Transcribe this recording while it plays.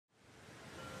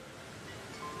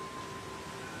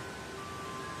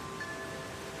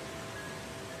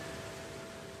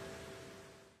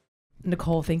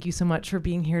Nicole, thank you so much for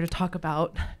being here to talk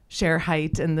about Shere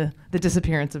Hite and the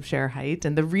disappearance of Shere Hite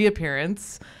and the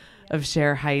reappearance of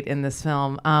Shere Hite in this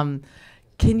film.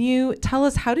 Can you tell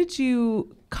us, how did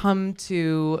you come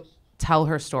to tell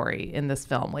her story in this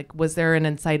film? Like, was there an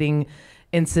inciting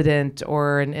incident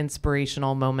or an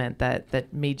inspirational moment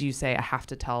that made you say, I have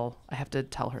to tell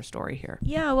her story here?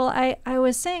 Yeah, well, I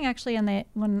was saying actually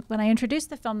when I introduced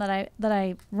the film that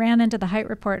I ran into the Hite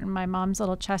Report in my mom's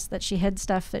little chest that she hid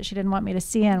stuff that she didn't want me to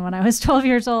see in when I was 12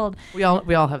 years old. We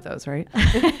all have those, right?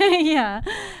 Yeah,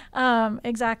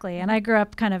 exactly. And I grew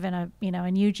up kind of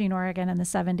in Eugene, Oregon in the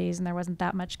 70s, and there wasn't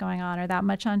that much going on or that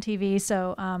much on TV.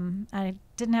 So I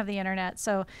didn't have the internet.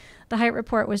 So the Hite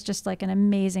Report was just like an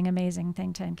amazing, amazing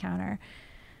thing to encounter.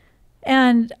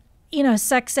 And,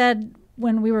 sex ed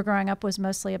when we were growing up was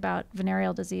mostly about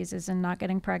venereal diseases and not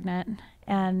getting pregnant.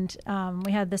 And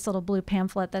we had this little blue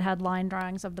pamphlet that had line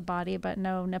drawings of the body, but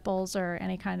no nipples or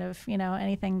any kind of,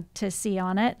 anything to see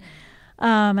on it.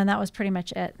 And that was pretty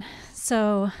much it.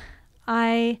 So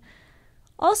I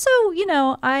also,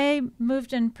 I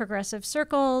moved in progressive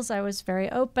circles. I was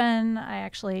very open. I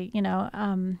actually,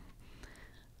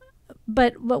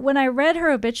 but when I read her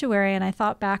obituary and I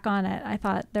thought back on it, I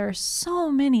thought there are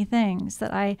so many things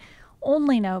that I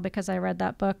only know because I read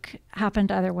that book happened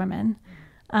to other women.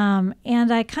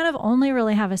 And I kind of only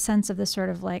really have a sense of this sort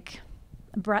of like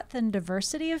breadth and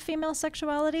diversity of female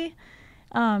sexuality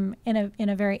in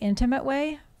a very intimate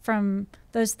way from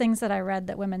those things that I read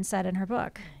that women said in her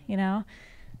book,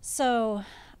 So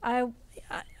I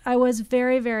was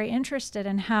very, very interested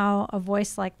in how a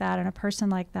voice like that and a person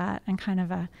like that and kind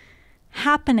of a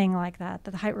happening like that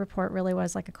the Hite Report really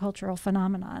was like a cultural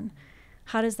phenomenon.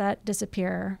 How does that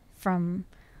disappear from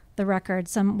the record?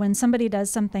 When somebody does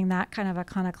something that kind of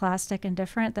iconoclastic and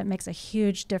different that makes a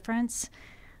huge difference,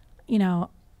 we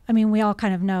all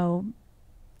kind of know,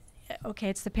 okay,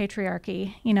 it's the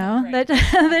patriarchy, right.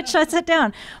 that shuts it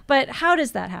down. But how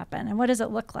does that happen? And what does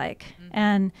it look like? Mm-hmm.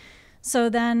 And so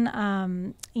then,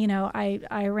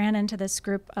 I ran into this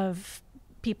group of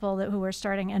people who were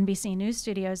starting NBC News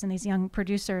studios and these young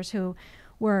producers who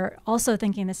were also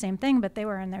thinking the same thing, but they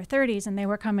were in their 30s and they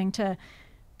were coming to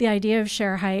the idea of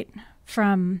Shere Hite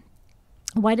from,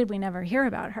 why did we never hear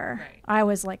about her? Right. I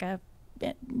was like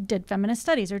did feminist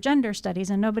studies or gender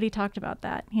studies and nobody talked about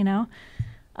that,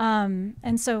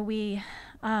 And so we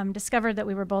discovered that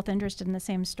we were both interested in the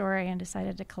same story and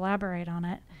decided to collaborate on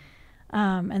it.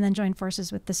 And then joined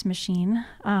forces with this machine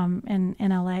in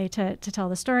LA to tell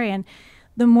the story. And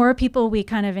the more people we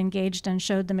kind of engaged and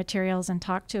showed the materials and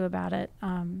talked to about it,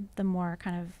 the more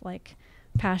kind of like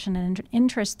passion and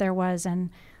interest there was in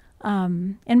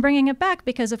bringing it back.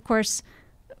 Because of course,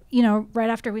 right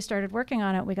after we started working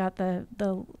on it, we got the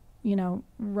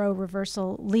Roe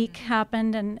reversal leak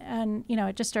happened, and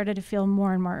it just started to feel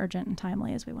more and more urgent and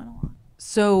timely as we went along.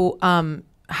 So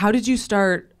how did you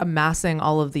start amassing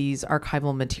all of these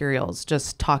archival materials?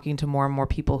 Just talking to more and more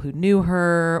people who knew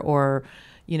her, or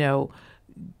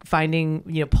finding,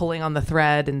 pulling on the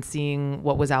thread and seeing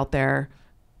what was out there?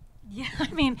 Yeah,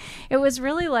 it was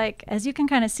really like, as you can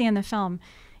kind of see in the film,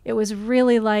 it was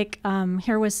really like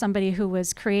here was somebody who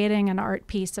was creating an art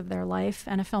piece of their life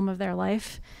and a film of their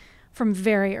life from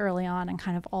very early on and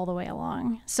kind of all the way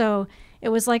along. So it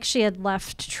was like she had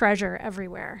left treasure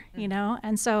everywhere,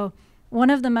 And so one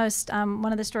of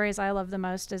the stories I love the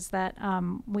most is that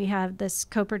we had this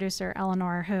co-producer,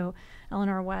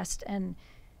 Eleanor West, and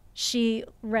she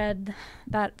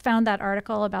found that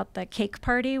article about the cake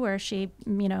party where she,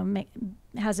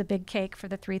 has a big cake for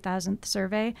the 3,000th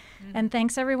survey, and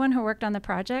thanks everyone who worked on the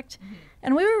project.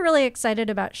 And we were really excited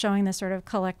about showing the sort of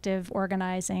collective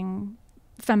organizing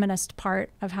feminist part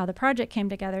of how the project came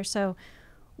together. So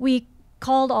we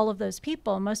called all of those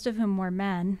people, most of whom were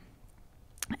men,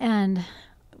 and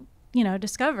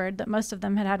discovered that most of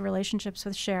them had had relationships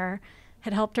with Shere,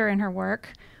 had helped her in her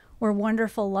work, were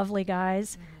wonderful, lovely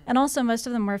guys. And also most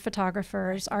of them were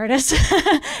photographers, artists,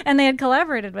 and they had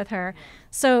collaborated with her.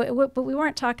 So, but we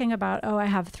weren't talking about, I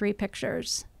have 3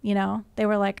 pictures, They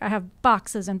were like, I have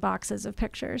boxes and boxes of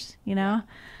pictures,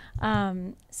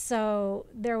 So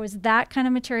there was that kind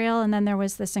of material, and then there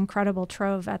was this incredible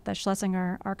trove at the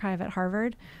Schlesinger Archive at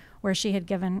Harvard, where she had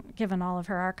given all of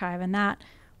her archive, and that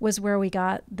was where we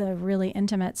got the really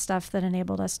intimate stuff that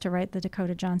enabled us to write the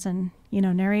Dakota Johnson,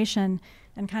 narration,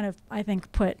 and kind of, I think,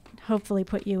 hopefully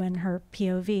put you in her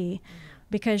POV,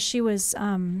 because she was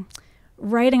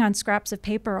writing on scraps of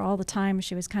paper all the time.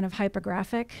 She was kind of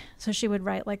hypergraphic, so she would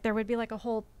write, like, there would be like a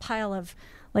whole pile of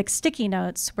like sticky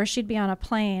notes where she'd be on a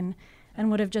plane and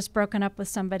would have just broken up with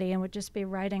somebody and would just be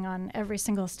writing on every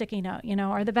single sticky note,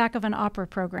 or the back of an opera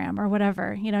program or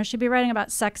whatever. She'd be writing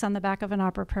about sex on the back of an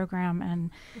opera program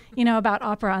and, about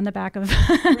opera on the back of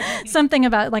something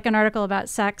about like an article about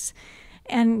sex,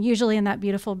 and usually in that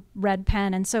beautiful red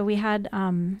pen. And so we had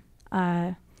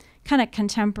kind of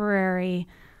contemporary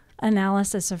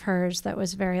analysis of hers that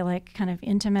was very like kind of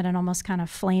intimate and almost kind of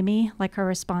flamey, like her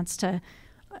response to,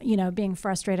 being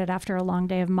frustrated after a long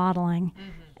day of modeling.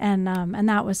 And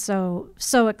that was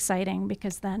so exciting,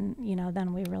 because then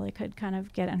we really could kind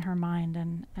of get in her mind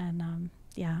and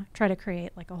try to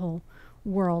create like a whole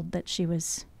world that she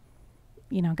was,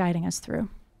 guiding us through.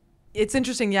 It's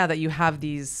interesting, that you have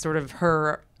these sort of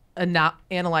her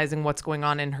analyzing what's going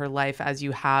on in her life as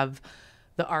you have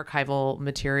the archival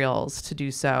materials to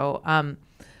do so.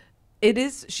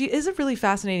 She is a really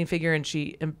fascinating figure, and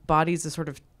she embodies a sort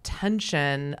of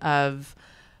tension of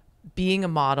being a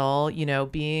model,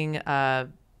 being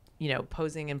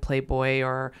posing in Playboy,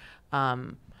 or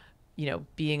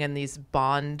being in these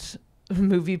Bond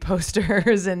movie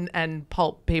posters and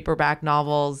pulp paperback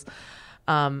novels,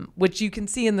 which you can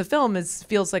see in the film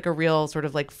feels like a real sort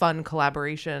of like fun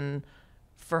collaboration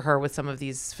for her with some of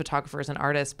these photographers and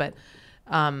artists. But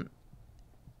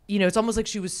it's almost like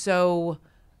she was so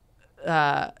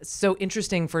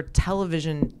interesting for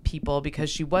television people,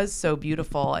 because she was so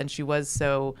beautiful and she was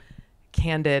so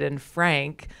candid and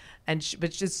frank, and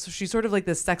she's sort of like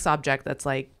this sex object that's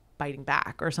like biting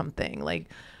back or something, like,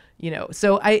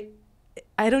 so I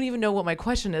don't even know what my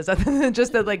question is, other than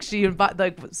just that like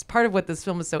part of what this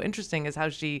film is so interesting is how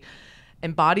she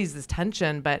embodies this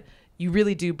tension, but you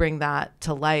really do bring that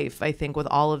to life, I think, with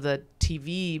all of the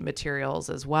TV materials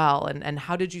as well. And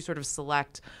how did you sort of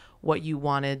select what you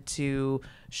wanted to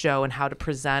show and how to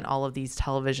present all of these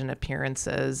television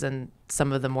appearances and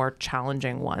some of the more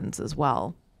challenging ones as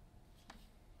well?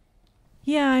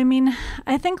 Yeah, I mean,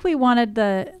 I think we wanted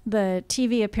the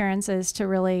TV appearances to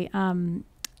really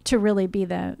be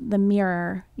the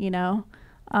mirror,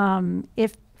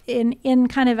 if in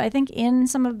kind of, I think in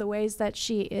some of the ways that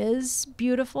she is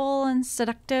beautiful and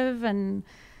seductive and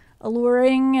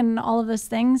alluring and all of those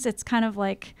things, it's kind of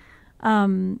like,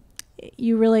 I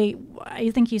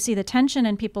think you see the tension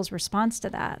in people's response to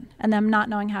that and them not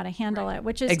knowing how to handle it,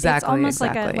 which is it's almost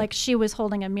like she was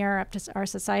holding a mirror up to our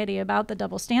society about the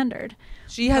double standard.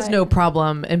 She has no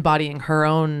problem embodying her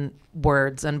own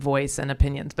words and voice and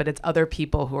opinions, but it's other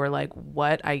people who are like,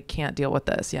 what? I can't deal with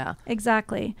this. Yeah,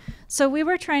 exactly. So we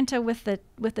were trying to, with the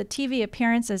TV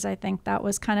appearances, I think that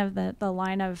was kind of the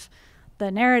line of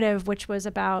the narrative, which was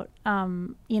about,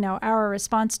 our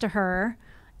response to her,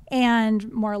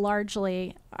 and more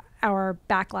largely our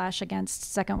backlash against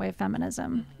second wave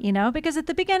feminism, because at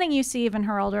the beginning you see even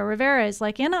Geraldo Rivera is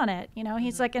like in on it.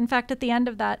 He's like, in fact, at the end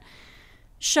of that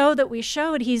show that we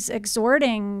showed, he's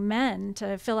exhorting men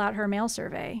to fill out her mail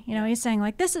survey. He's saying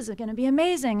like, this is going to be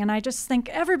amazing. And I just think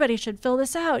everybody should fill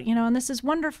this out, and this is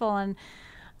wonderful. And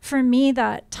for me,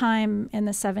 that time in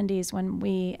the 70s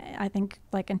when I think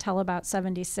like until about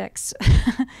 76,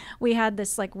 we had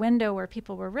this like window where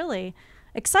people were really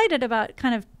excited about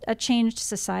kind of a changed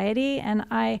society. And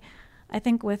I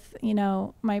think with,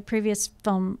 my previous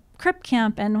film Crip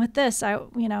Camp and with this, I'm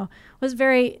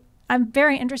very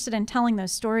interested in telling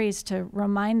those stories to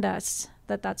remind us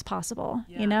that that's possible,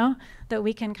 that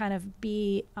we can kind of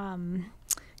be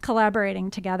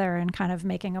collaborating together and kind of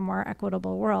making a more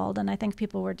equitable world. And I think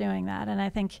people were doing that. And I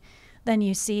think then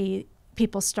you see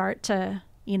people start to,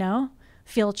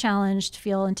 feel challenged,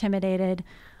 feel intimidated,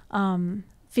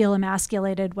 feel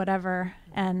emasculated, whatever,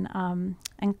 and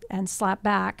slap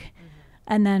back. Mm-hmm.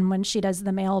 And then when she does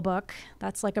the mail book,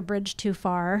 that's like a bridge too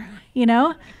far,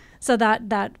 So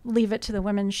that Leave It to the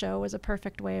Women show was a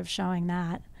perfect way of showing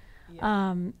that.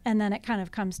 Yeah. And then it kind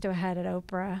of comes to a head at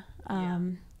Oprah,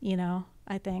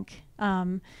 I think.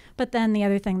 But then the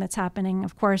other thing that's happening,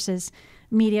 of course, is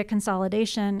media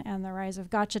consolidation and the rise of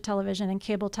gotcha television and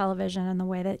cable television, and the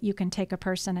way that you can take a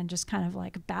person and just kind of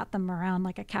like bat them around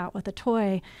like a cat with a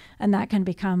toy, and that can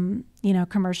become,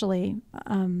 commercially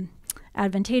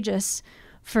advantageous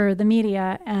for the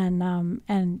media.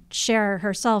 And Shere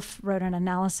herself wrote an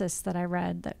analysis that I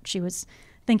read that she was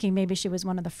thinking maybe she was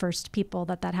one of the first people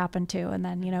that happened to. And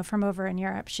then, from over in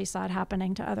Europe, she saw it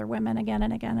happening to other women again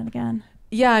and again and again.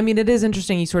 Yeah, I mean, it is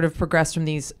interesting. You sort of progress from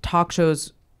these talk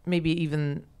shows, maybe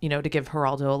even, to give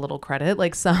Geraldo a little credit,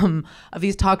 like some of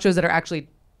these talk shows that are actually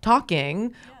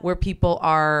talking, where people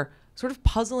are sort of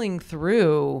puzzling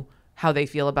through how they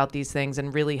feel about these things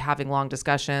and really having long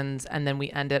discussions. And then we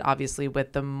end it obviously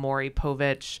with the Maury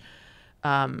Povich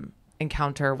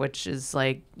encounter, which is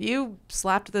like, you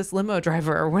slapped this limo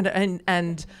driver, or what,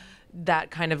 and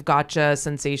that kind of gotcha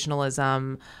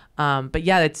sensationalism. But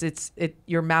yeah,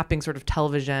 you're mapping sort of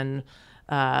television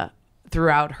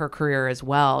throughout her career as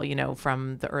well, you know,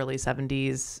 from the early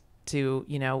 70s to,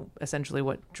 you know, essentially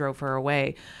what drove her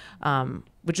away,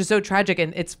 which is so tragic.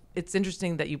 And it's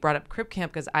interesting that you brought up Crip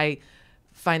Camp, because I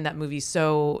find that movie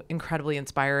so incredibly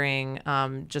inspiring,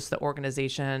 just the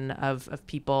organization of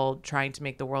people trying to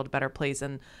make the world a better place.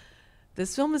 And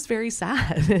this film is very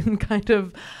sad and kind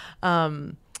of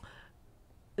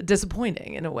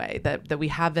disappointing in a way that we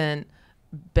haven't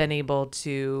been able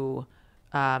to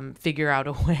figure out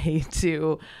a way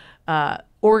to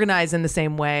organize in the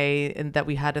same way that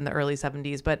we had in the early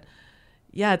 70s. But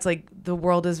yeah, it's like the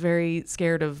world is very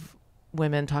scared of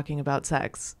women talking about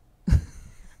sex.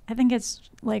 I think it's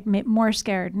like more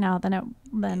scared now than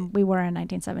we were in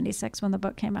 1976 when the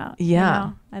book came out.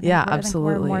 Yeah, you know? yeah,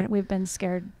 absolutely. We've been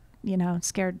scared, you know,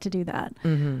 scared to do that.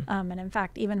 And in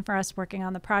fact, even for us working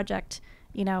on the project,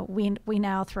 you know, we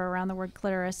now throw around the word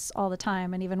clitoris all the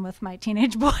time, and even with my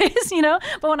teenage boys, you know.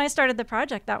 But when I started the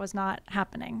project, that was not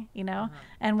happening, you know.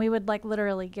 And we would like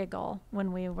literally giggle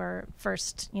when we were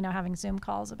first, you know, having Zoom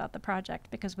calls about the project,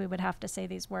 because we would have to say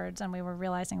these words, and we were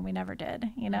realizing we never did,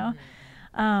 you know.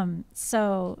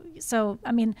 So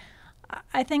I mean,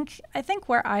 I think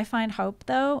where I find hope,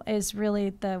 though, is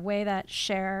really the way that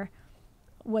Shere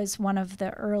was one of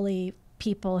the early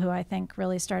people who I think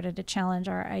really started to challenge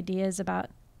our ideas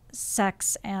about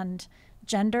sex and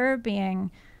gender being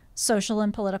social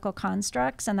and political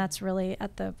constructs, and that's really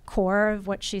at the core of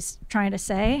what she's trying to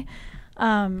say.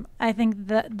 I think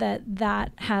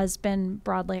that has been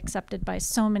broadly accepted by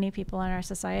so many people in our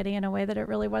society in a way that it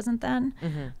really wasn't then.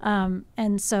 And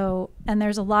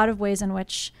there's a lot of ways in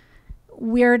which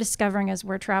we're discovering as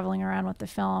we're traveling around with the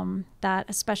film that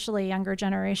especially younger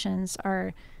generations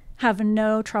have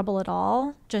no trouble at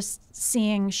all just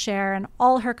seeing Shere and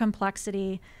all her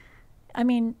complexity. I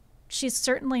mean, she's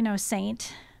certainly no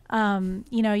saint. You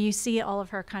know, you see all of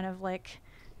her kind of like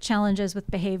challenges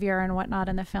with behavior and whatnot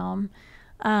in the film.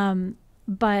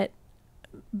 But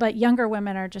younger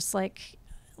women are just like,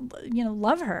 you know,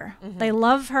 love her. They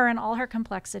love her and all her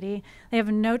complexity. They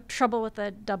have no trouble with the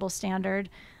double standard.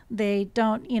 They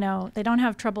don't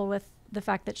have trouble with the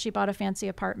fact that she bought a fancy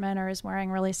apartment or is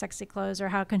wearing really sexy clothes, or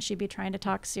how can she be trying to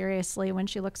talk seriously when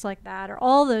she looks like that, or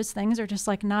all those things are just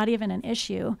like not even an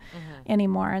issue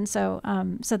anymore. And so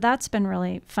that's been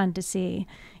really fun to see.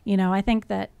 You know, I think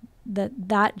that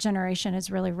generation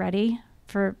is really ready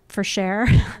for Shere.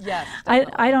 Yes,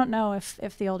 I don't know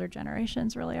if the older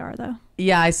generations really are, though.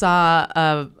 Yeah, I saw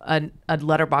a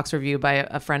Letterboxd review by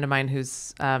a friend of mine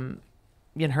who's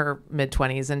in her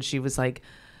mid-20s, and she was like,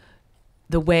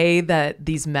 the way that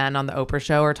these men on the Oprah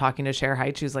show are talking to Shere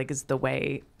Hite, she was like, is the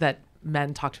way that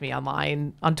men talk to me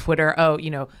online on Twitter. Oh, you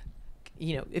know,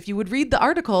 if you would read the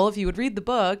article, if you would read the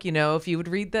book, you know, if you would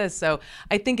read this. So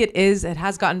I think it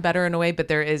has gotten better in a way, but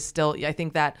there is still, I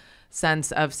think, that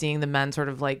sense of seeing the men sort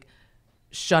of like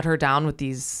shut her down with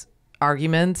these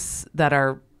arguments that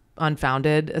are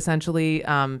unfounded, essentially,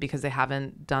 because they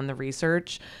haven't done the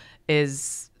research,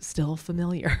 is still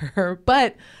familiar.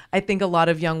 But I think a lot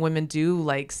of young women do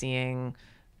like seeing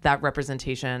that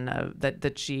representation of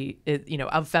that she is, you know,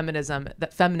 of feminism,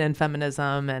 that feminine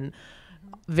feminism, and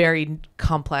very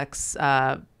complex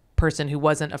person who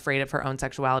wasn't afraid of her own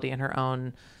sexuality and her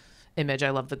own image.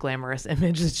 I love the glamorous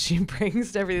image that she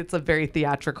brings to everything. It's a very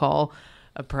theatrical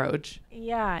approach.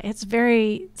 Yeah, it's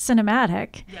very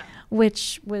cinematic,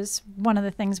 which was one of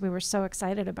the things we were so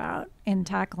excited about in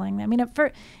tackling. I mean, at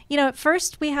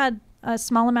first we had a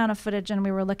small amount of footage and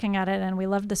we were looking at it and we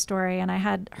loved the story, and I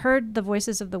had heard the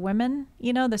voices of the women,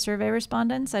 you know, the survey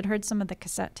respondents. I'd heard some of the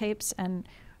cassette tapes and,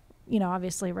 you know,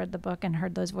 obviously read the book and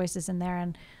heard those voices in there.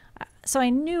 And so I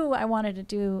knew I wanted to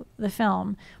do the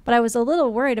film, but I was a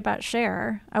little worried about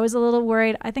Shere. I was a little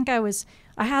worried. I think I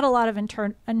had a lot of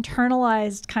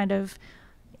internalized kind of,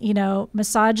 you know,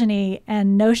 misogyny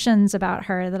and notions about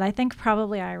her that I think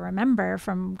probably I remember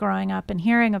from growing up and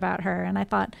hearing about her. And I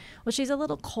thought, well, she's a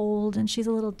little cold and she's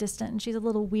a little distant and she's a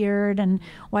little weird, and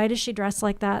why does she dress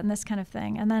like that, and this kind of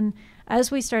thing. And then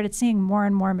as we started seeing more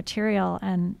and more material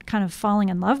and kind of falling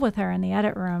in love with her in the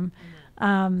edit room,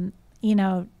 you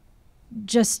know,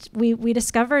 just we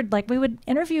discovered, like, we would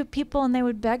interview people and they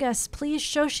would beg us, please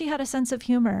show she had a sense of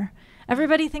humor.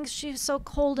 Everybody thinks she's so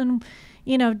cold and,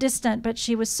 you know, distant, but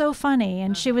she was so funny,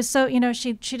 and she was so, you know,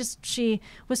 she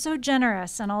was so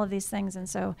generous and all of these things. And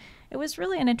so it was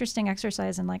really an interesting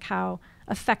exercise in like how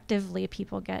effectively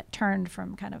people get turned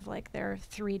from kind of like their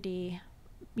 3D,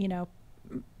 you know,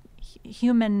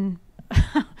 human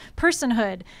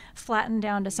personhood flattened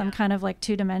down to some kind of like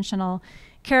two-dimensional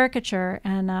caricature,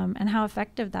 and how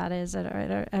effective that is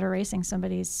at erasing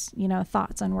somebody's,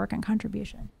 thoughts and work and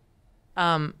contribution.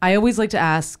 I always like to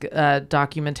ask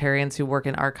documentarians who work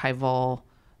in archival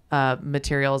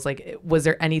materials, like, was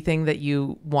there anything that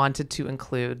you wanted to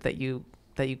include that you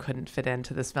couldn't fit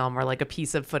into this film, or like a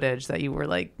piece of footage that you were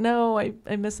like, no, I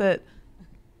miss it?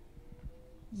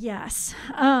 Yes.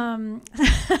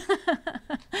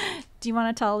 Do you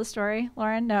want to tell the story,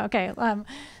 Lauren? No. Okay.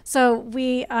 So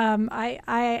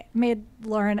I made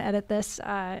Lauren edit this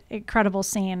incredible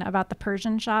scene about the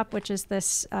Persian shop, which is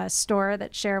this store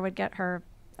that Shere would get her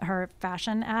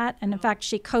fashion at. And in fact,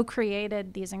 she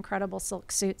co-created these incredible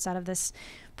silk suits out of this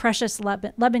precious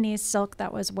Lebanese silk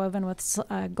that was woven with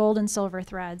gold and silver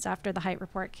threads after the Hite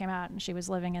Report came out. And she was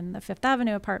living in the Fifth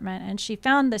Avenue apartment. And she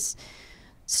found this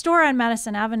store on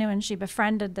Madison Avenue, and she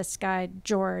befriended this guy,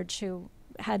 George, who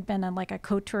had been a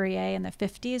couturier in the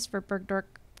 50s for Bergdorf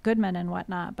Goodman and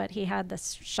whatnot, but he had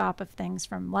this shop of things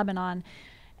from Lebanon.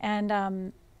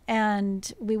 And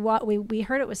we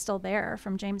heard it was still there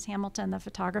from James Hamilton, the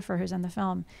photographer who's in the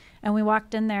film. And we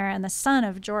walked in there, and the son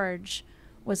of George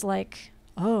was like,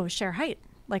 oh, Shere Hite.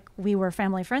 Like, we were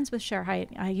family friends with Shere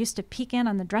Hite. I used to peek in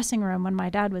on the dressing room when my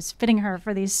dad was fitting her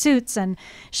for these suits, and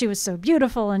she was so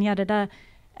beautiful and yada-da.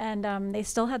 And they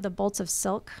still had the bolts of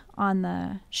silk on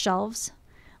the shelves.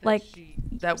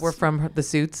 That were from the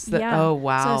suits? Yeah. Oh,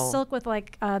 wow. So silk with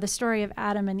the story of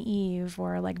Adam and Eve,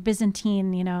 or like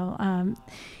Byzantine,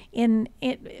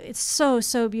 it's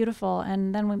so beautiful.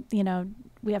 And then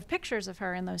we have pictures of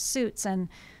her in those suits. And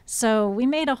so we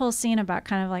made a whole scene about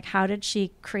kind of like, how did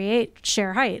she create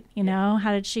Shere Hite?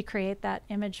 How did she create that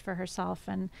image for herself,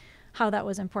 and how that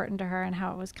was important to her, and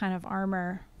how it was kind of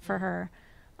armor for her.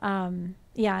 And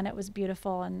it was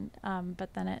beautiful. And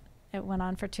but then it went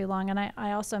on for too long. And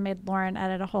I also made Lauren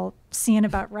edit a whole scene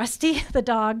about Rusty, the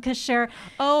dog, because Shere.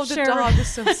 Oh, the dog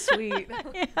is so sweet.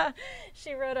 Yeah.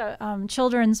 She wrote a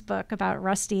children's book about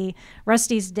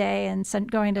Rusty's day, and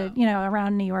going to,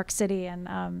 around New York City.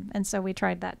 And so we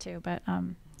tried that too. But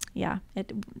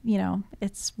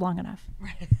it's long enough.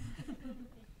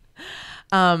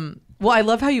 Well, I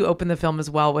love how you open the film as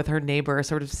well with her neighbor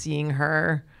sort of seeing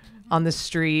her on the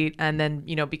street, and then,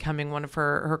 becoming one of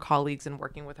her colleagues and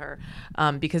working with her,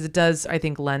 because it does, I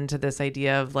think, lend to this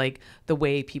idea of like the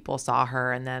way people saw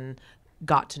her and then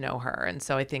got to know her. And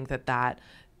so I think that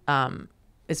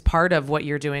is part of what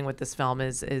you're doing with this film,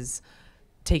 is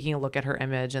taking a look at her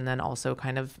image, and then also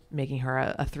kind of making her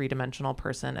a three-dimensional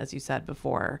person, as you said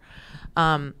before.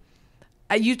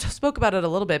 You spoke about it a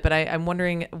little bit, but I'm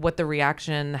wondering what the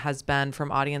reaction has been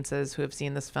from audiences who have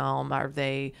seen this film. Are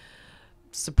they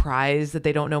surprised that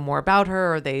they don't know more about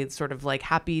her? Or are they sort of like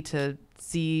happy to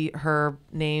see her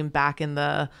name back in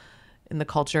the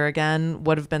culture again?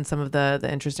 What have been some of the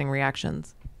interesting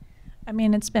reactions? I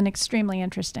mean, it's been extremely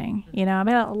interesting. I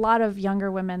mean, a lot of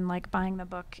younger women like buying the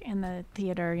book in the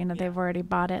theater. They've already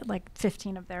bought it. Like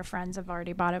 15 of their friends have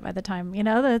already bought it by the time,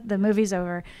 the movie's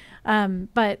over.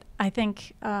 But I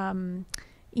think, I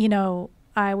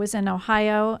was in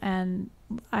Ohio, and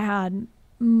I had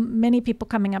many people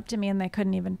coming up to me, and they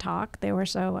couldn't even talk. They were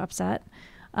so upset.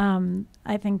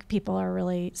 I think people are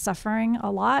really suffering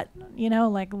a lot,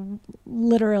 like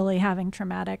literally having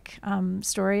traumatic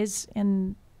stories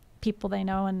in people they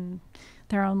know in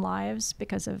their own lives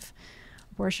because of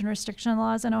abortion restriction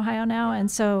laws in Ohio now.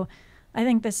 And so I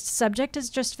think this subject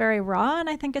is just very raw, and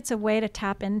I think it's a way to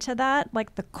tap into that,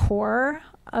 like the core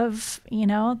of,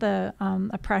 the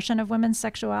oppression of women's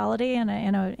sexuality in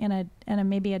a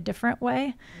maybe a different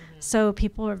way. Mm-hmm. So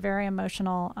people are very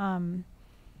emotional.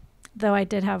 Though I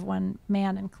did have one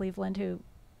man in Cleveland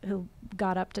who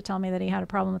got up to tell me that he had a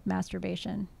problem with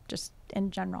masturbation, just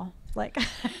in general. Like,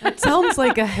 that sounds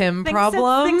like a him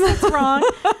problem. Thinks it's wrong.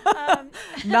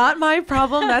 Not my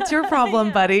problem. That's your problem,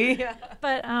 yeah. buddy. Yeah.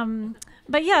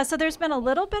 But yeah, so there's been a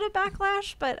little bit of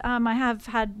backlash, but I have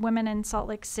had women in Salt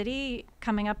Lake City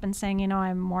coming up and saying,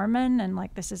 I'm Mormon, and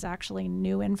like, this is actually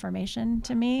new information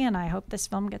to me, and I hope this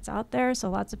film gets out there so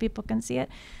lots of people can see it.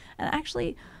 And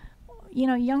actually,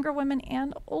 younger women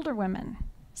and older women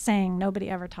saying nobody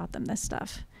ever taught them this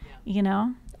stuff,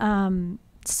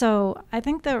 So I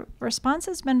think the response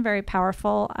has been very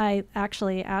powerful. I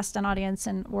actually asked an audience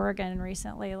in Oregon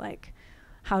recently, like,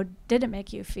 how did it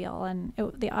make you feel? And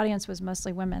the audience was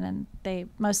mostly women, and they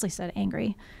mostly said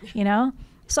angry,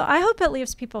 So I hope it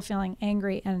leaves people feeling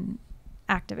angry and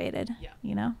activated,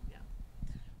 Yeah.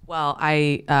 Well,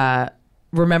 I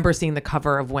remember seeing the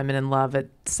cover of Women in Love at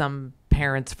some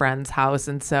parents' friend's house.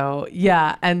 And so,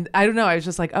 yeah. And I don't know, I was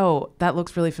just like, oh, that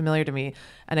looks really familiar to me.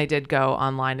 And I did go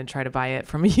online and try to buy it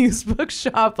from a used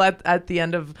bookshop at the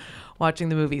end of watching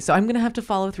the movie. So I'm going to have to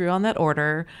follow through on that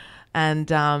order. And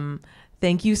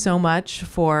thank you so much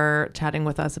for chatting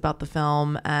with us about the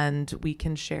film, and we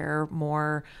can share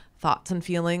more thoughts and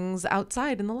feelings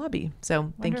outside in the lobby.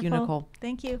 So thank you, Wonderful. Nicole.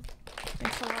 Thank you.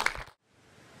 Thanks a lot.